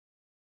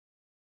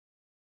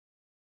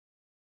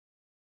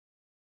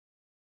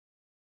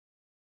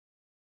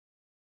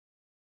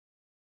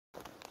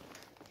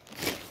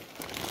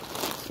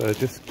So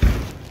just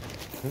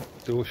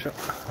door shut.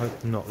 Hope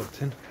I'm not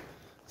locked in.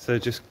 So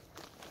just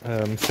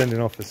sending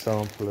off a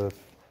sample of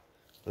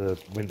the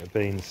winter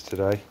beans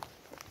today,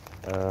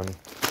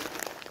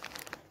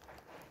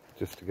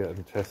 just to get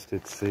them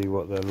tested, see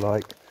what they're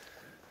like.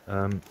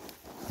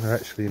 They're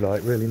actually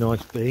like really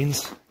nice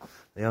beans.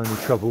 The only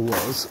trouble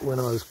was when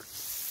I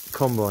was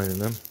combining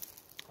them,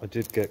 I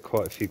did get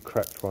quite a few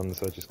cracked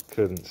ones. I just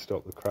couldn't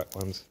stop the cracked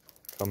ones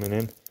coming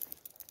in.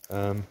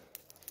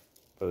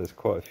 But there's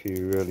quite a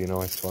few really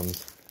nice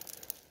ones.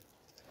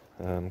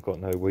 Got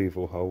no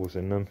weevil holes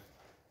in them.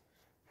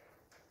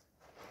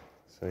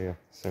 So yeah,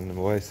 send them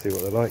away, see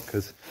what they're like,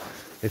 because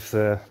if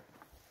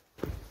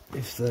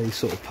they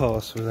sort of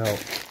pass without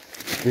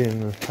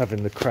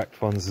having the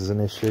cracked ones as an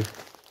issue,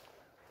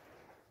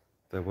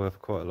 they're worth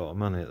quite a lot of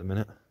money at the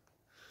minute.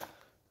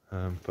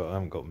 But I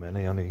haven't got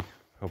many, only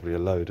probably a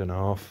load and a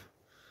half.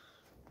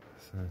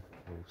 So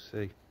we'll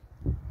see.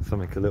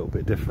 Something a little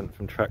bit different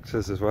from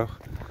tractors as well.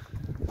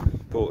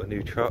 Bought a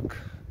new truck,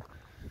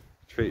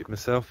 treated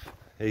myself,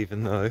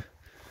 even though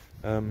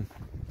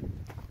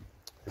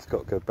it's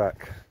got to go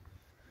back.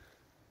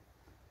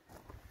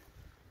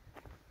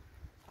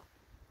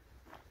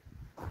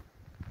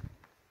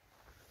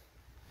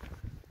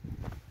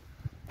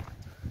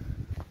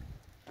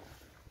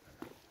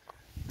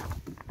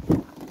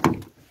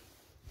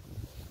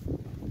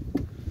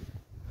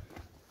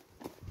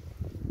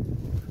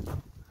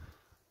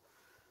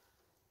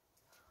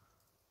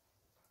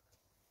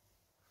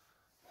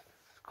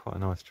 Quite a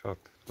nice truck,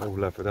 all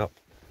levered up.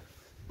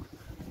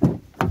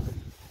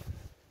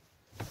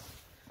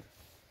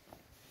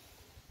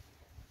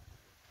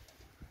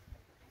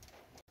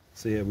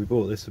 So yeah, we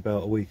bought this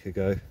about a week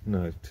ago,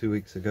 no, 2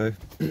 weeks ago,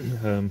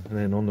 and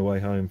then on the way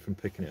home from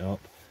picking it up,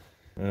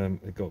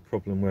 it got a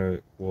problem where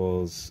it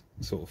was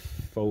sort of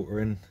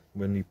faltering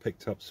when you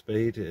picked up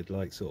speed. It'd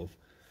like sort of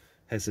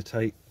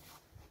hesitate.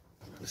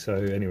 So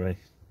anyway,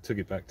 took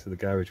it back to the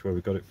garage where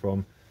we got it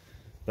from.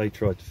 They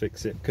tried to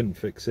fix it, couldn't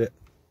fix it.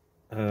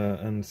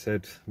 And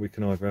said we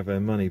can either have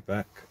our money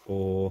back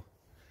or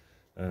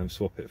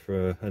swap it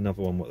for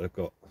another one what they've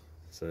got.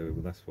 So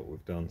that's what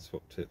we've done,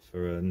 swapped it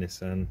for a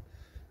Nissan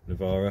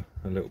Navara,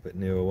 a little bit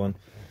newer one.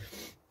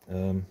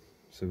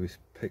 So we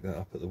pick that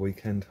up at the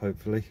weekend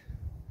hopefully,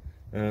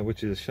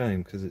 which is a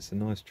shame because it's a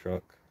nice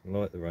truck. I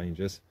like the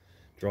Rangers,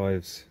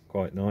 drives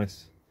quite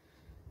nice.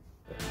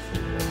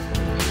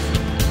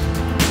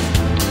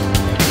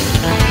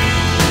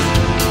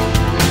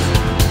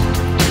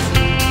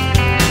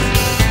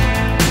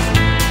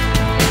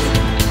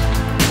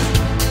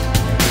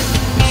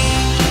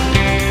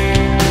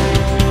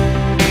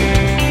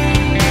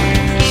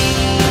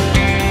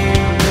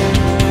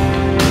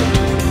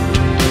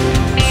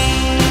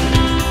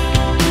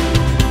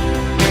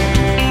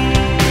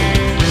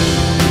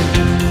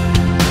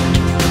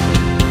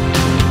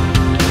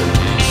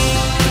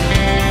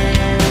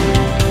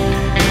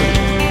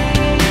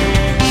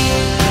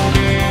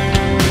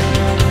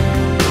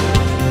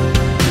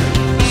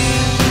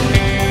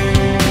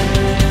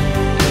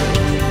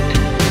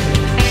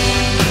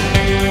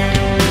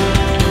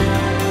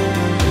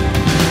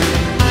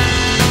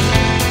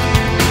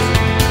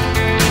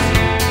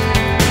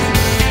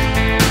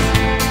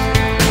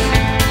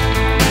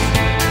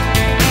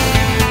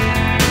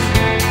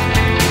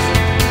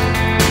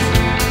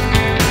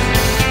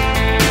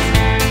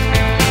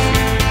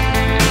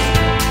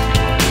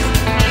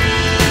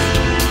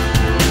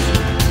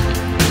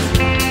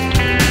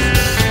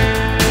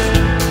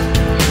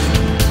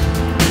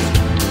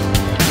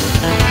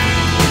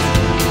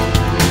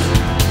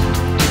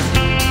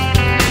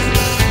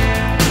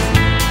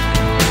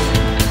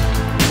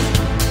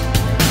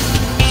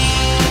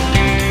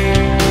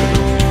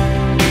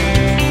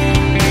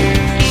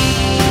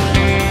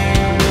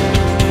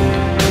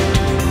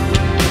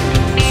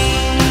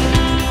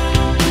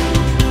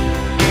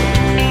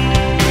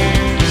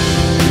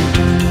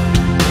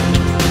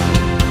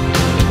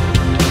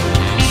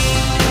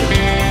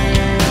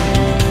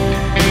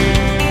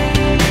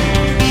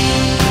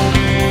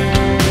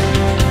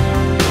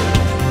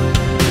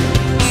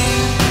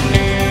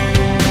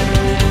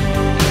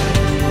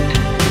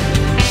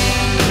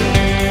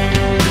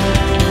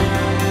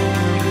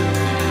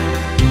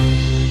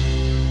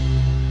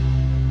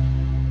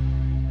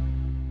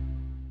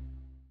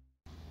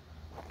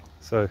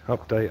 So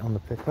update on the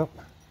pickup.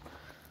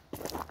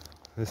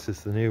 This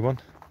is the new one.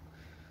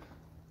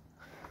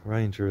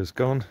 Ranger is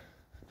gone.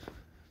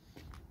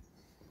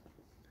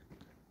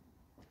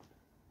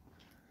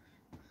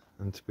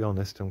 And to be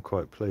honest, I'm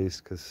quite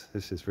pleased because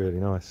this is really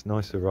nice.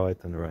 Nicer ride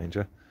than the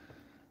Ranger.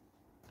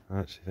 I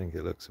actually think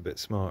it looks a bit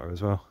smarter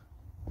as well.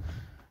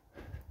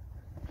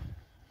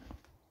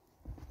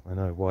 I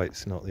know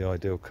white's not the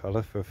ideal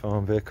colour for a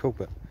farm vehicle,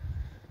 but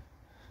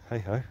hey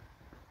ho.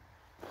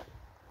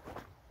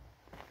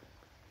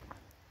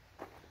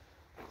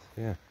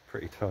 Yeah,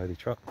 pretty tidy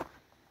truck.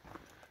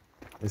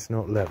 It's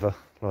not leather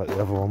like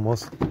the other one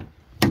was.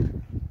 That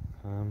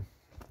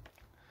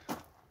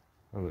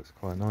looks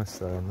quite nice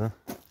though in there.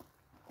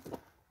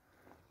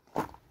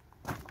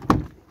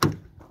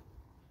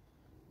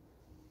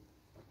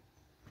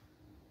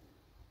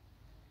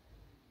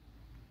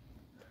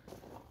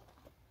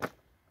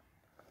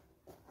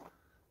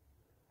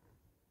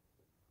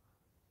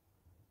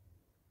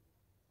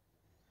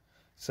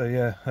 So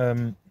yeah,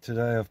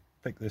 today I've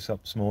picked this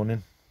up this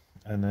morning,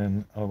 and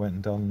then I went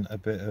and done a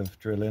bit of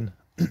drilling.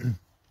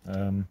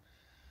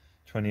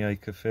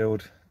 20-acre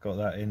field, got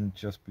that in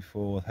just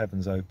before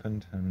heavens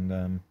opened,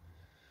 and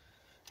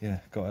yeah,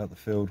 got out the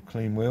field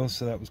clean wheels,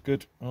 so that was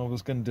good. I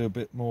was going to do a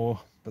bit more,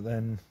 but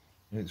then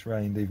it's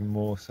rained even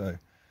more, so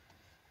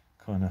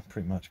kind of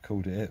pretty much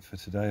called it for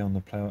today on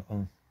the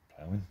ploughing,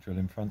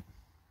 drilling front.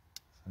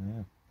 So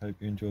yeah, hope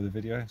you enjoy the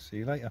video. See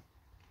you later.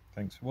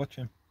 Thanks for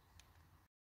watching.